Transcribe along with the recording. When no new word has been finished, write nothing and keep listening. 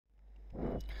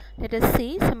Let us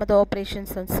see some of the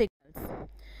operations on signals.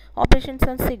 Operations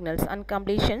on signals. On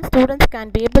completion, students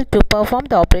can be able to perform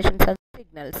the operations on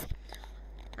signals.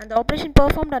 And the operation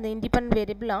performed on the independent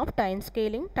variable of time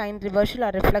scaling, time reversal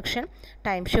or reflection,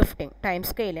 time shifting, time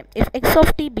scaling. If x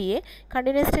of t be a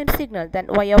continuous time signal, then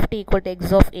y of t equal to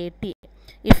x of a t.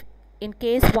 If in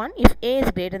case 1, if a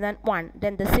is greater than 1,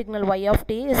 then the signal y of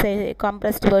t is a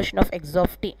compressed version of x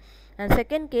of t. And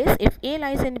second case, if a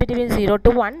lies in between 0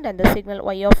 to 1, then the signal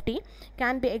y of t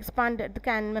can be expanded,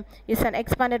 is an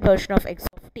expanded version of x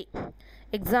of t.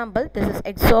 Example, this is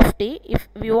x of t. If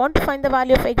we want to find the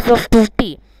value of x of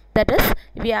 2t, that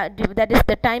is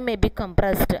the time may be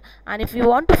compressed, and if you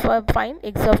want to find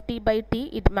x of t by t,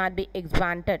 it might be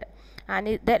expanded. And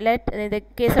in the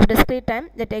case of discrete time,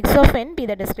 let x of n be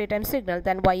the discrete time signal,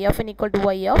 then y of n equal to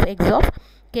y of x of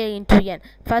k into n.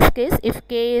 First case, if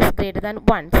k is greater than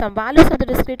 1, some values of the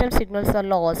discrete time signals are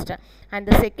lost. And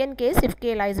the second case, if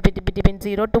k lies between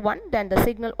 0 to 1, then the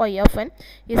signal y of n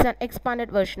is an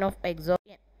expanded version of x of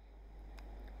n.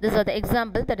 These are the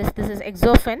example, that is, this is x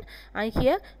of n, and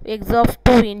here x of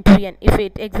 2 into n. If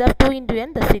it x of 2 into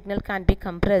n, the signal can be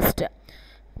compressed.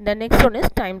 The next one is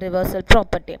time reversal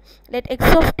property. Let x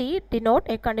of t denote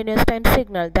a continuous time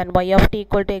signal, then y of t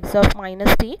equal to x of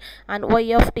minus t, and y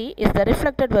of t is the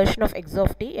reflected version of x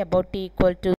of t about t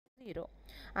equal to 0.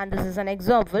 And this is an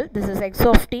example. This is x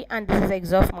of t and this is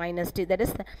x of minus t. That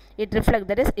is, it just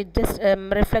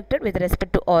reflected with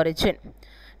respect to origin.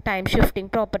 Time shifting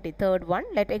property. Third one,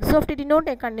 let x of t denote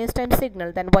a continuous time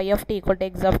signal, then y of t equal to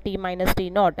x of t minus t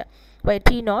naught, where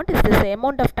t naught is the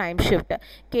amount of time shift.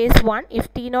 Case 1,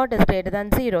 if t naught is greater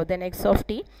than 0, then x of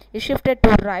t is shifted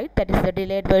to right, that is the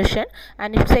delayed version.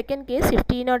 And in second case, if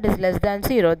t naught is less than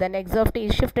 0, then x of t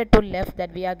is shifted to left,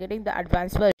 that we are getting the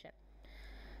advanced version.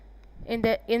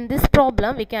 In this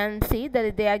problem, we can see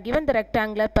that they are given the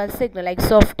rectangular pulse signal x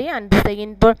of t and the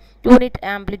input unit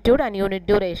amplitude and unit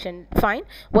duration. Find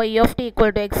y of t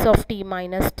equal to x of t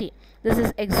minus t. This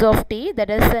is x of t, that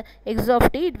is x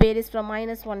of t, it varies from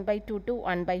minus 1 by 2 to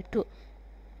 1 by 2.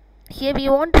 Here we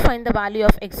want to find the value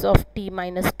of x of t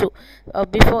minus 2.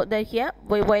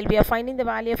 While we are finding the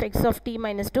value of x of t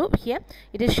minus 2, here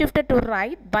it is shifted to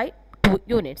right by 2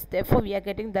 units. Therefore, we are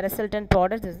getting the resultant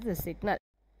product. This is the signal.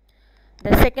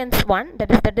 The second one,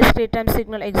 that is the discrete time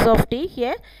signal x of t.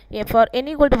 Here, for n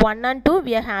equal to 1 and 2,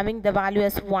 we are having the value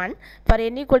as 1. For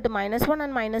n equal to minus 1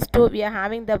 and minus 2, we are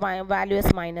having the value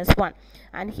as minus 1.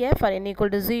 And here for n equal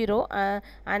to 0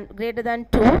 and greater than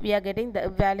 2, we are getting the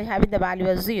value, having the value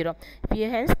as 0.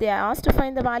 Hence, they are asked to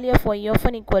find the value of y of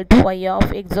n equal to y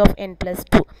of x of n plus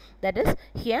 2. That is,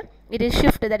 here it is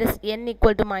shifted, that is n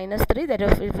equal to minus 3, that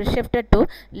is shifted to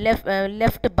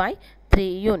left by 3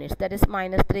 units, that is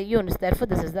minus 3 units. Therefore,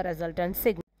 this is the resultant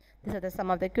signal. These are some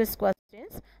of the quiz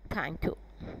questions. Thank you.